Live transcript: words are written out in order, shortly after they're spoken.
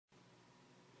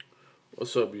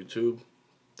What's up, YouTube?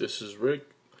 This is Rick,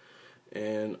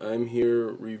 and I'm here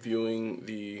reviewing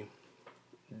the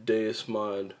Deus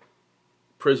Mod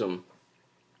Prism.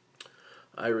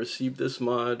 I received this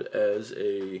mod as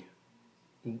a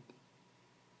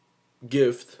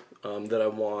gift that I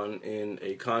won in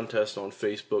a contest on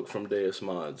Facebook from Deus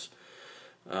Mods.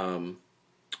 And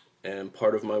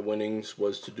part of my winnings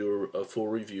was to do a full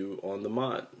review on the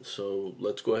mod. So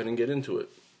let's go ahead and get into it.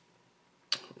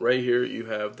 Right here you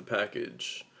have the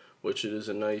package, which is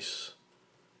a nice,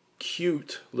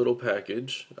 cute little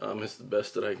package. It's the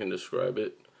best that I can describe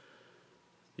it.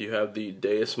 You have the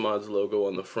Deus Mods logo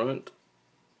on the front,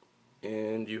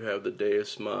 and you have the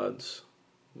Deus Mods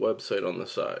website on the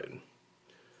side.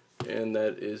 And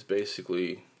that is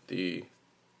basically the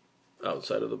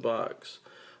outside of the box.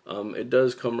 It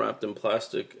does come wrapped in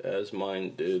plastic, as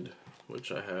mine did,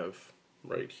 which I have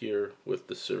right here with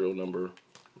the serial number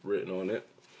written on it.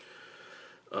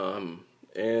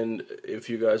 And if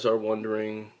you guys are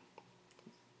wondering,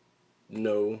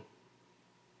 no,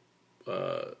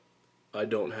 I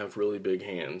don't have really big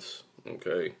hands,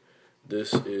 okay?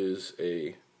 This is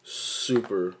a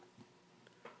super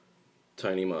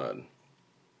tiny mod.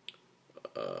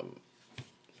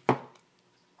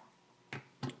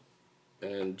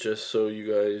 And just so you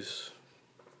guys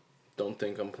don't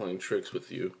think I'm playing tricks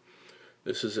with you,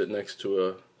 this is it next to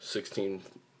a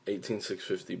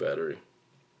 18650 battery.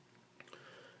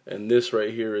 And this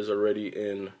right here is already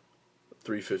in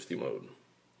 350 mode.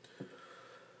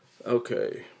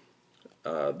 Okay,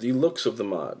 the looks of the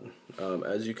mod.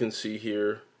 As you can see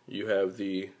here, you have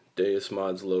the Deus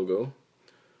Mods logo.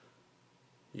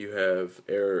 You have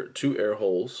two air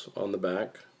holes on the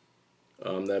back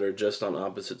that are just on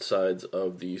opposite sides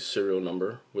of the serial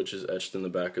number, which is etched in the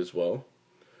back as well.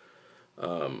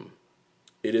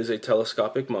 It is a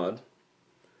telescopic mod.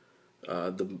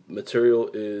 The material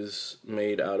is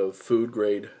made out of food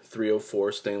grade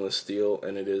 304 stainless steel,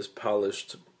 and it is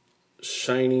polished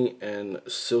shiny and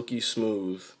silky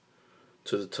smooth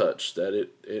to the touch that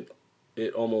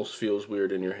it almost feels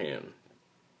weird in your hand.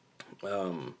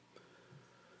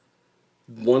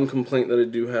 One complaint that I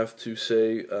do have to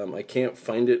say, I can't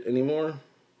find it anymore.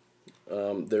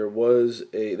 There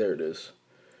it is.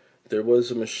 There was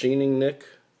a machining nick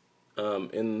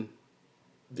in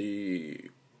the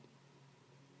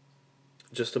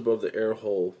just above the air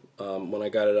hole when I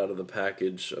got it out of the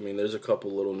package. I mean, there's a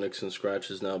couple little nicks and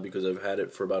scratches now because I've had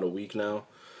it for about a week now.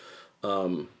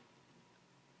 Not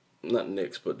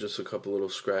nicks, but just a couple little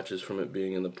scratches from it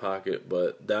being in the pocket.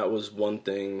 But that was one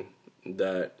thing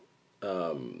that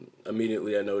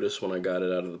immediately I noticed when I got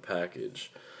it out of the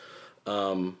package.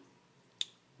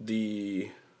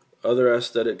 The other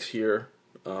aesthetics here,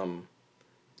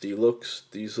 the looks,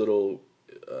 these little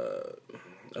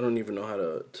I don't even know how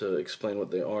to explain what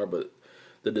they are, but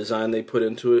the design they put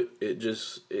into it,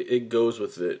 it goes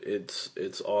with it.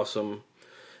 It's awesome.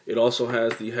 It also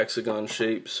has the hexagon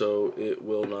shape, so it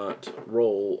will not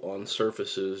roll on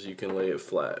surfaces. You can lay it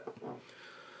flat.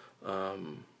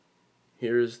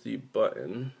 Here's the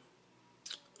button.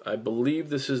 I believe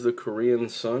this is the Korean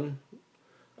sun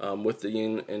with the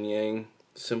yin and yang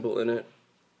symbol in it.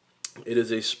 It is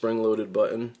a spring-loaded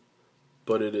button,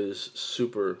 but it is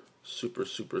super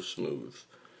smooth.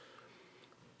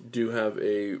 Do have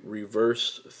a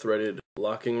reverse threaded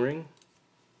locking ring.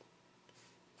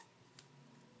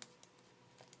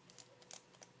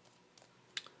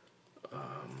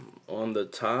 On the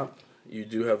top, you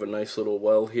do have a nice little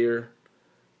well here,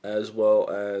 as well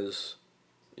as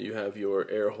you have your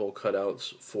air hole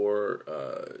cutouts for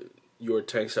your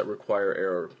tanks that require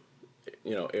air,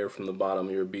 air from the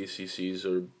bottom, your BCCs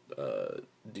or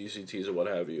DCTs or what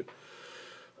have you.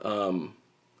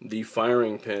 The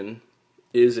firing pin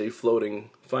is a floating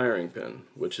firing pin,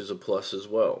 which is a plus as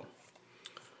well.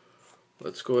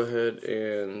 Let's go ahead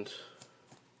and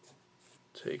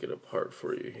take it apart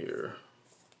for you here.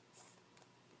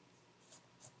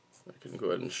 I can go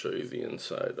ahead and show you the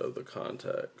inside of the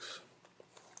contacts.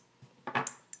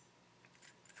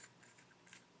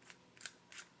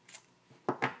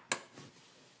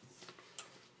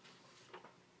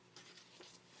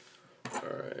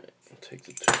 Alright, take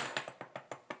the tube.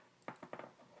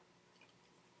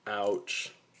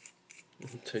 Ouch.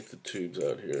 Take the tubes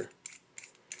out here.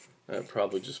 I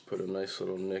probably just put a nice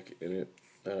little nick in it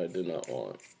that I did not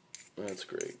want. That's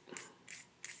great.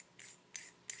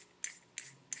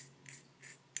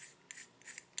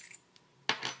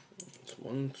 It's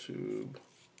one tube.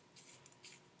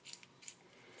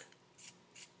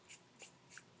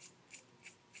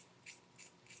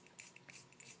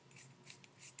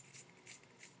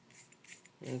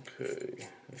 Okay,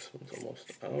 this one's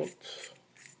almost out.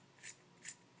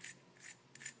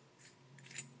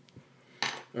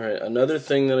 Alright, another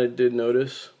thing that I did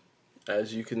notice,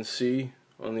 as you can see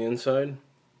on the inside,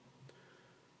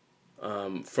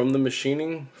 from the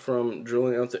machining, from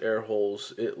drilling out the air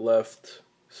holes, it left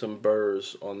some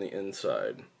burrs on the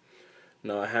inside.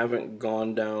 Now I haven't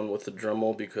gone down with the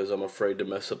Dremel because I'm afraid to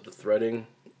mess up the threading.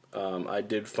 I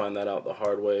did find that out the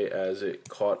hard way, as it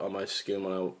caught on my skin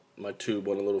when my tube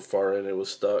went a little far in, it was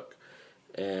stuck,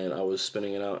 and I was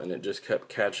spinning it out and it just kept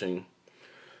catching.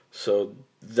 So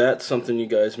that's something you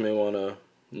guys may want to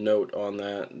note on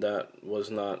that. That was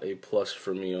not a plus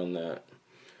for me on that.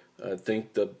 I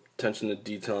think the attention to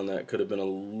detail on that could have been a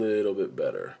little bit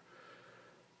better.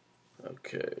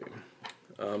 Okay,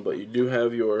 but you do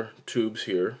have your tubes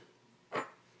here.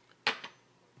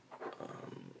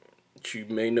 What you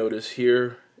may notice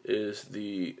here is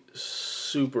the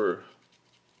super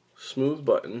smooth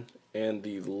button and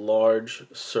the large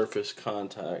surface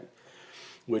contact,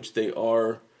 which they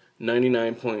are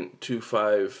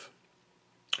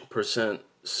 99.25%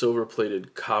 silver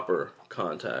plated copper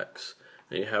contacts.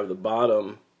 And you have the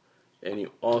bottom, and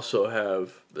you also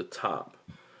have the top.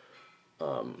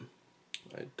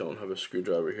 I don't have a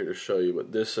screwdriver here to show you,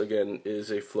 but this again is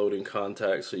a floating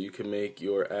contact, so you can make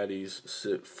your addies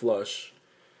sit flush.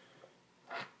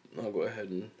 I'll go ahead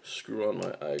and screw on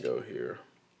my igo here.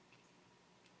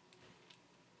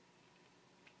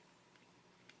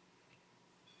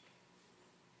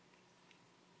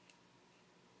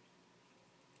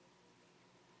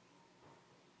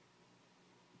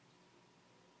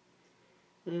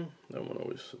 That one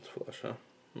always sits flush, huh?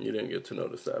 You didn't get to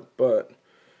notice that, but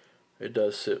it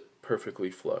does sit perfectly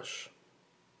flush.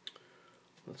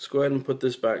 Let's go ahead and put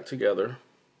this back together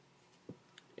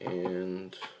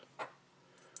and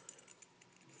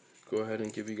go ahead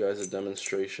and give you guys a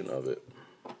demonstration of it.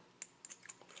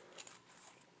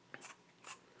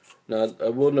 Now, I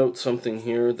will note something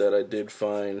here that I did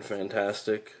find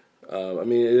fantastic. I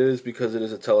mean, it is because it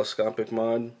is a telescopic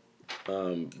mod,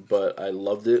 but I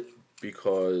loved it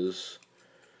because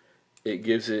it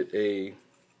gives it a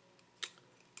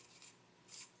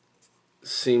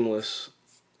seamless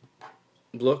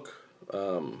look.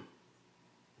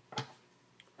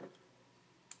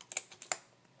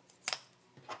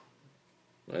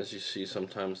 As you see,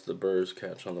 sometimes the burrs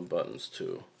catch on the buttons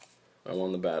too. I'm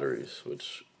on the batteries,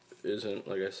 which isn't,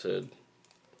 like I said,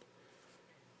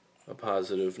 a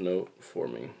positive note for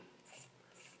me.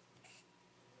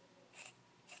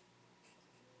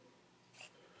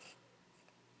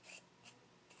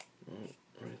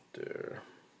 Right there.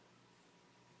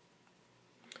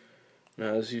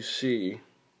 Now, as you see,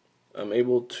 I'm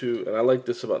able to, and I like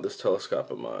this about this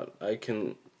telescopic mod, I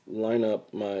can line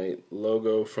up my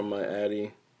logo from my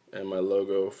Addy and my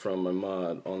logo from my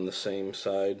mod on the same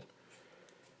side,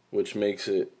 which makes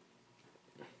it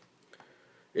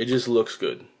just looks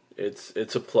good.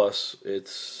 It's a plus. It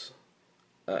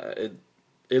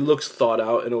looks thought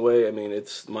out in a way. I mean,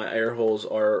 my air holes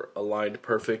are aligned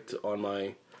perfect on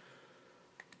my,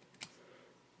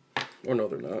 or no,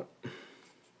 they're not.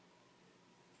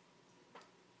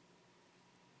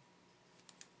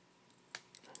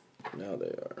 Now they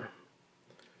are.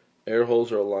 Air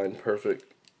holes are aligned perfect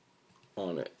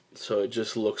on it, so it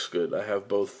just looks good. I have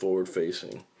both forward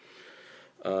facing.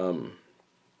 The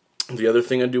other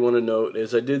thing I do want to note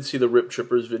is I did see the Rip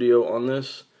Tripper's video on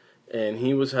this, and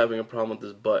he was having a problem with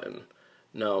this button.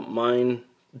 Now mine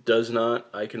does not.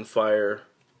 I can fire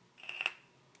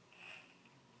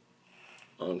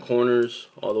on corners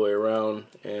all the way around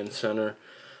and center.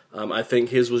 I think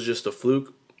his was just a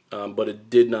fluke, but it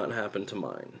did not happen to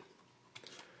mine.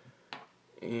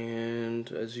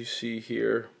 And as you see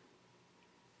here,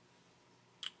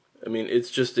 I mean,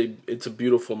 it's a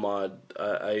beautiful mod.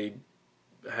 I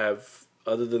have,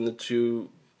 other than the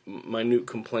two minute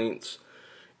complaints,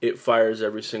 it fires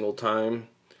every single time.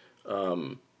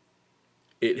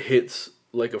 It hits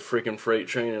like a freaking freight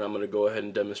train, and I'm going to go ahead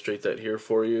and demonstrate that here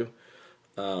for you.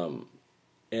 And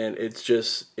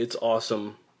it's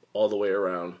awesome all the way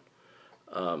around.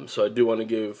 So I do want to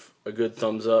give a good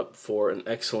thumbs up for an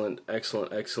excellent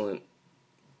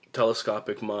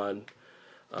telescopic mod.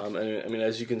 And I mean,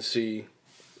 as you can see,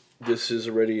 this is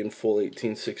already in full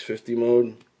 18650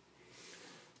 mode,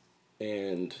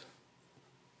 and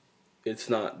it's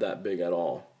not that big at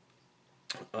all.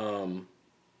 I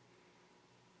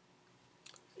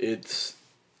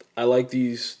like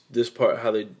this part, how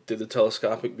they did the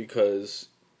telescopic, because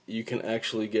you can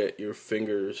actually get your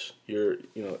fingers,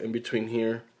 in between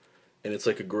here, and it's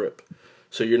like a grip.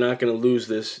 So you're not going to lose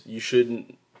this.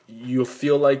 You'll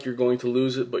feel like you're going to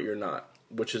lose it, but you're not,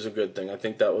 which is a good thing. I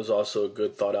think that was also a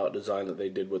good thought out design that they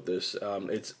did with this.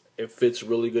 It fits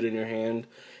really good in your hand.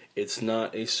 It's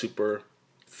not a super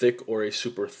thick or a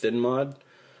super thin mod.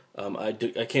 I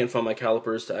can't find my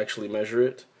calipers to actually measure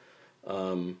it,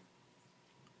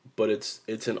 but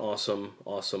it's an awesome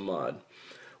mod.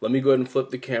 Let me go ahead and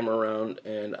flip the camera around,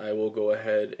 and I will go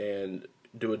ahead and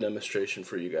do a demonstration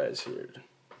for you guys here.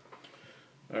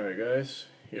 Alright guys,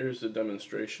 here's the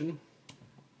demonstration.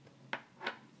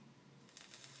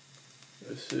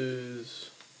 This is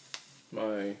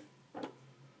my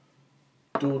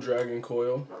dual dragon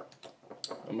coil.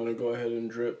 I'm going to go ahead and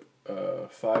drip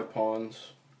 5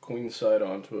 pawns queen side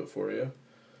onto it for you.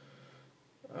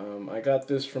 I got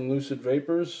this from Lucid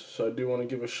Vapors, so I do want to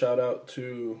give a shout out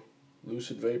to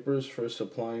Lucid Vapors for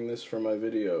supplying this for my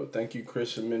video. Thank you,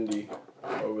 Chris and Mindy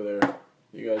over there.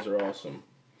 You guys are awesome.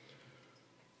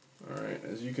 Alright,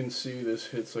 as you can see, this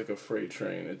hits like a freight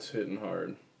train. It's hitting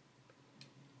hard.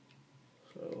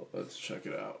 So let's check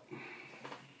it out.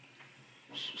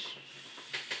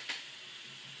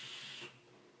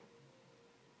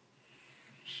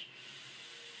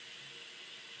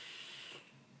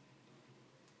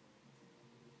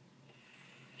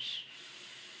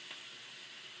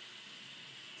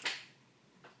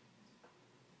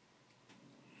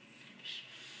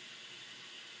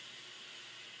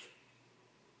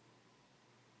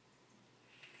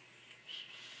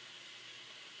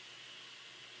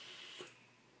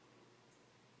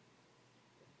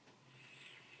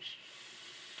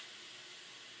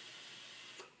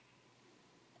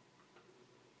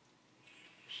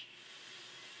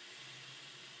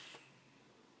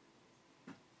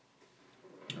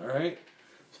 Alright,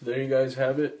 so there you guys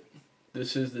have it.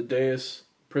 This is the Deus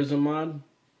Prism Mod.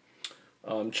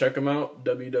 Check them out,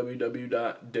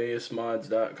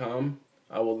 www.deusmods.com.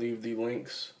 I will leave the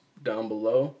links down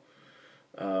below.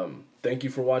 Thank you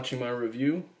for watching my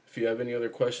review. If you have any other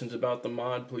questions about the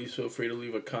mod, please feel free to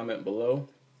leave a comment below.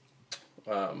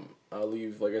 I'll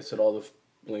leave, like I said, all the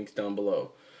links down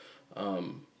below.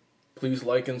 Please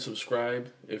like and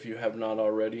subscribe if you have not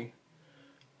already.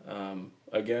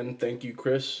 Again, thank you,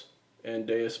 Chris and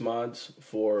Deus Mods,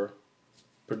 for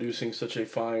producing such a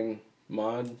fine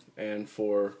mod and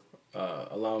for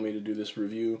allowing me to do this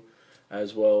review,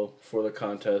 as well for the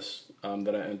contest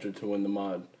that I entered to win the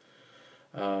mod.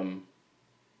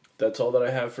 That's all that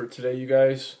I have for today, you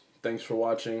guys. Thanks for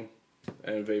watching,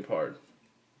 and vape hard.